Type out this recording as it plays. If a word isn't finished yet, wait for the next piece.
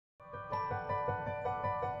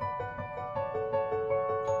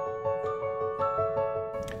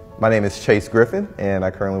My name is Chase Griffin, and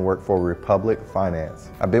I currently work for Republic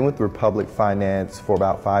Finance. I've been with Republic Finance for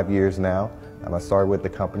about 5 years now. I started with the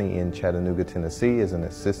company in Chattanooga, Tennessee as an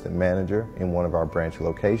assistant manager in one of our branch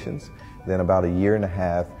locations. Then about a year and a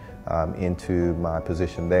half into my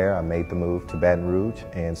position there, I made the move to Baton Rouge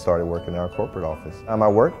and started working in our corporate office. I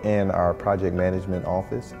work in our project management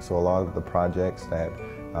office, so a lot of the projects that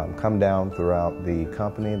come down throughout the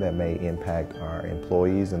company that may impact our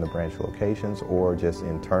employees in the branch locations or just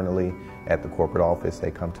internally at the corporate office,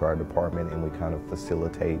 they come to our department and we kind of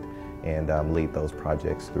facilitate and lead those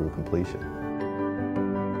projects through completion.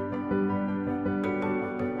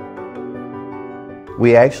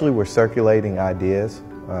 We actually were circulating ideas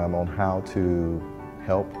on how to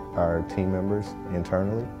help our team members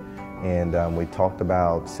internally, and we talked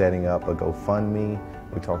about setting up a GoFundMe.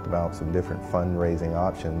 We talked about some different fundraising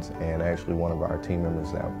options, and actually one of our team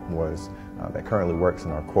members that currently works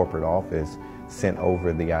in our corporate office sent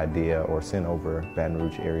over the idea, or sent over Baton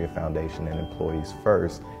Rouge Area Foundation and Employees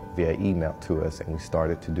First via email to us, and we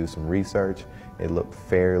started to do some research. It looked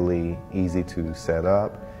fairly easy to set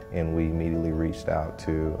up, and we immediately reached out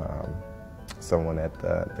to someone at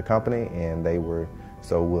the company, and they were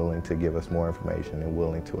so willing to give us more information and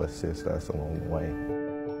willing to assist us along the way.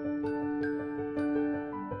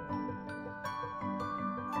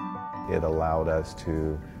 It allowed us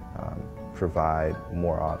to provide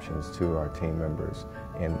more options to our team members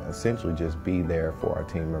and essentially just be there for our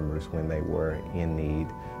team members when they were in need.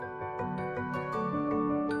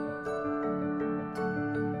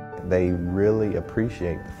 They really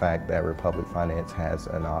appreciate the fact that Republic Finance has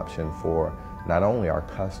an option for not only our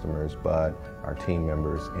customers but our team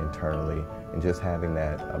members internally, and just having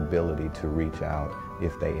that ability to reach out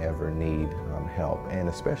if they ever need help, and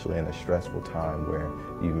especially in a stressful time where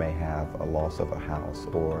you may have a loss of a house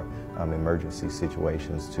or emergency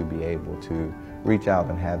situations, to be able to reach out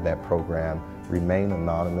and have that program remain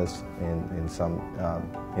anonymous in some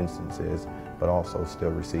instances, but also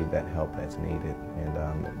still receive that help that's needed,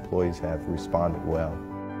 and employees have responded well.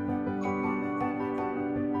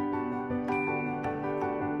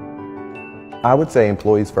 I would say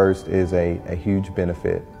Employees First is a huge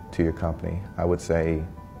benefit to your company. I would say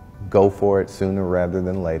go for it sooner rather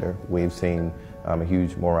than later. We've seen a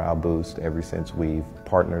huge morale boost ever since we've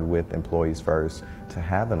partnered with Employees First to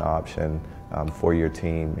have an option for your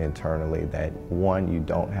team internally that, one, you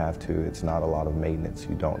don't have to, it's not a lot of maintenance,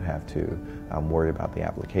 you don't have to worry about the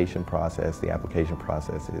application process. The application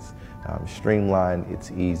process is streamlined,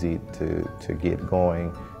 it's easy to get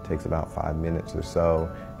going, it takes about 5 minutes or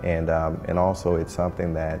so, and also it's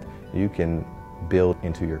something that you can build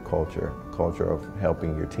into your culture of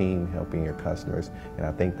helping your team, helping your customers, and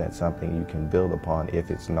I think that's something you can build upon if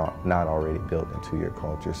it's not already built into your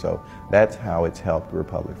culture. So that's how it's helped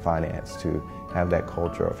Republic Finance to have that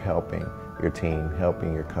culture of helping your team,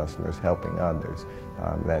 helping your customers, helping others.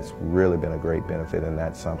 That's really been a great benefit, and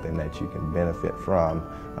that's something that you can benefit from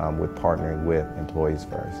with partnering with Employees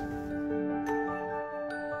First.